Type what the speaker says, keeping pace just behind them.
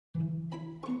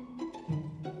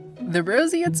The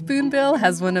roseate spoonbill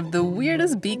has one of the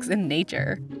weirdest beaks in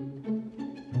nature,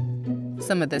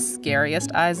 some of the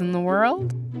scariest eyes in the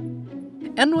world,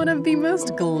 and one of the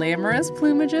most glamorous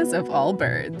plumages of all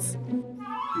birds.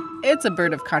 It's a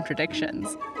bird of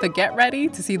contradictions, but get ready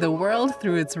to see the world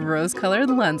through its rose-colored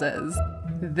lenses.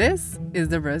 This is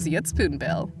the roseate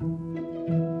spoonbill.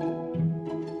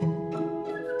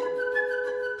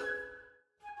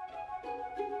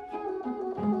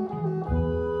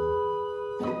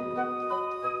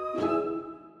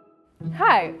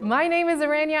 Hi, my name is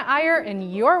Aranya Iyer,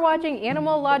 and you're watching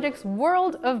Animalogic's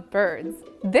World of Birds.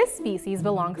 This species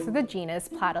belongs to the genus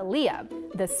Platylea,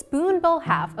 the spoonbill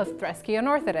half of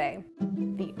Threscianorthidae.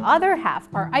 The other half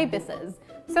are ibises,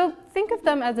 so think of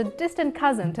them as a distant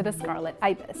cousin to the scarlet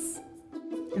ibis.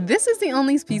 This is the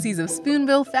only species of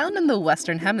spoonbill found in the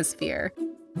Western Hemisphere.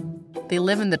 They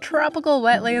live in the tropical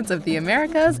wetlands of the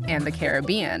Americas and the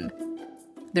Caribbean.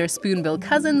 Their spoonbill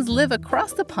cousins live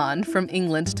across the pond from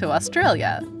England to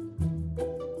Australia.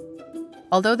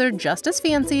 Although they're just as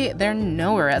fancy, they're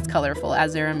nowhere as colorful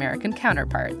as their American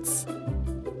counterparts.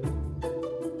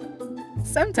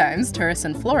 Sometimes tourists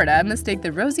in Florida mistake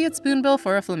the roseate spoonbill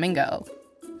for a flamingo.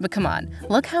 But come on,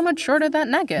 look how much shorter that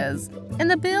neck is, and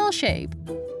the bill shape.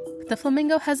 The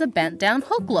flamingo has a bent down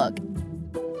hook look.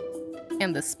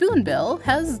 And the spoonbill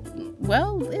has,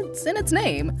 well, it's in its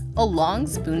name, a long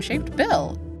spoon-shaped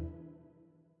bill.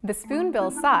 The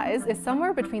spoonbill size is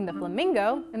somewhere between the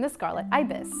flamingo and the scarlet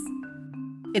ibis.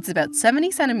 It's about 70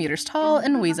 centimeters tall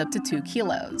and weighs up to 2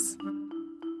 kilos.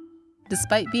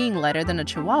 Despite being lighter than a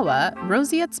chihuahua,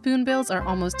 roseate spoonbills are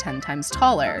almost 10 times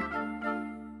taller.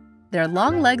 Their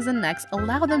long legs and necks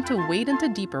allow them to wade into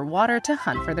deeper water to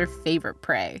hunt for their favorite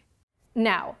prey.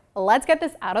 Now, let's get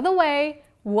this out of the way.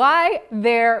 Why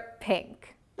they're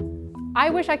pink? I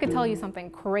wish I could tell you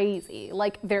something crazy,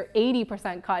 like they're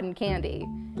 80% cotton candy.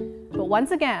 But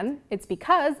once again, it's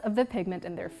because of the pigment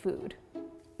in their food.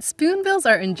 Spoonbills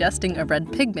are ingesting a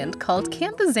red pigment called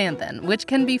canthaxanthin, which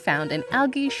can be found in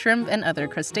algae, shrimp, and other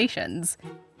crustaceans.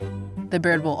 The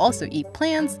bird will also eat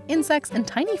plants, insects, and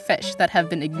tiny fish that have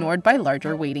been ignored by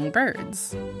larger wading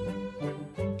birds.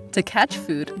 To catch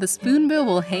food, the spoonbill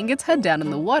will hang its head down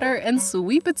in the water and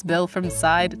sweep its bill from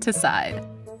side to side.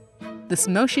 This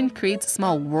motion creates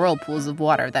small whirlpools of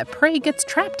water that prey gets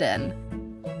trapped in.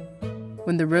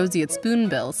 When the roseate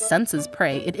spoonbill senses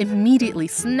prey, it immediately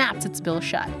snaps its bill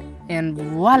shut, and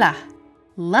voila!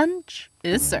 Lunch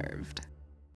is served.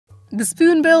 The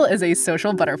spoonbill is a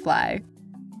social butterfly.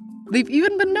 They've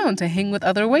even been known to hang with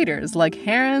other waders like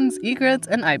herons, egrets,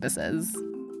 and ibises.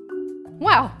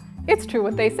 Wow, it's true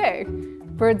what they say.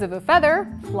 Birds of a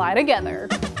feather fly together.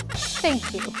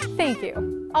 Thank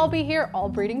you. I'll be here all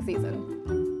breeding season.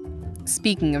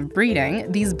 Speaking of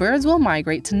breeding, these birds will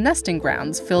migrate to nesting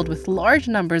grounds filled with large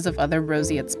numbers of other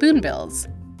roseate spoonbills.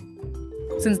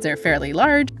 Since they're fairly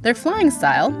large, their flying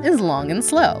style is long and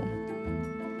slow.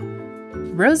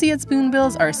 Roseate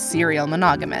spoonbills are serial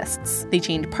monogamists. They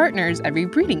change partners every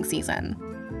breeding season.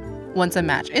 Once a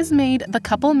match is made, the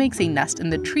couple makes a nest in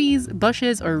the trees,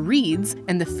 bushes, or reeds,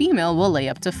 and the female will lay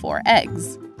up to 4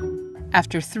 eggs.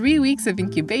 After 3 weeks of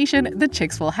incubation, the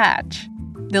chicks will hatch.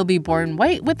 They'll be born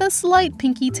white with a slight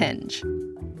pinky tinge.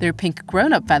 Their pink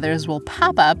grown-up feathers will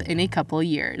pop up in a couple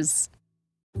years.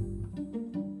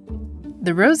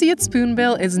 The roseate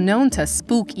spoonbill is known to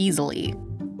spook easily.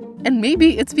 And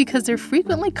maybe it's because they're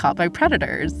frequently caught by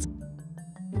predators.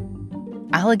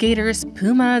 Alligators,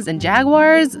 pumas, and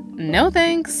jaguars? No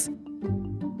thanks.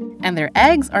 And their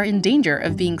eggs are in danger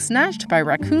of being snatched by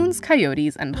raccoons,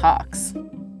 coyotes, and hawks.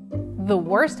 The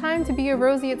worst time to be a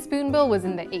roseate spoonbill was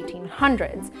in the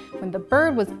 1800s, when the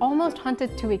bird was almost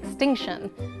hunted to extinction,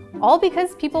 all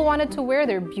because people wanted to wear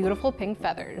their beautiful pink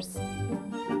feathers.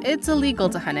 It's illegal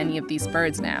to hunt any of these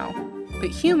birds now, but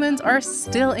humans are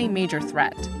still a major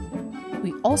threat.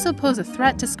 We also pose a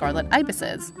threat to scarlet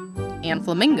ibises and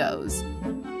flamingos.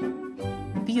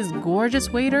 These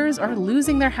gorgeous waders are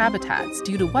losing their habitats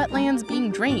due to wetlands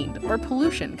being drained or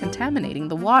pollution contaminating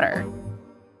the water.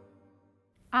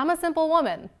 I'm a simple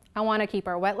woman. I want to keep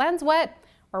our wetlands wet,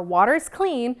 our waters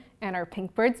clean, and our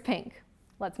pink birds pink.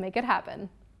 Let's make it happen.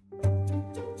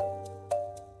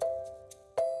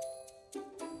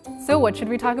 So what should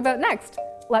we talk about next?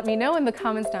 Let me know in the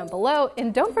comments down below,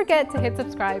 and don't forget to hit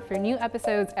subscribe for new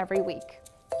episodes every week.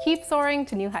 Keep soaring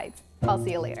to new heights. I'll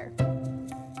see you later.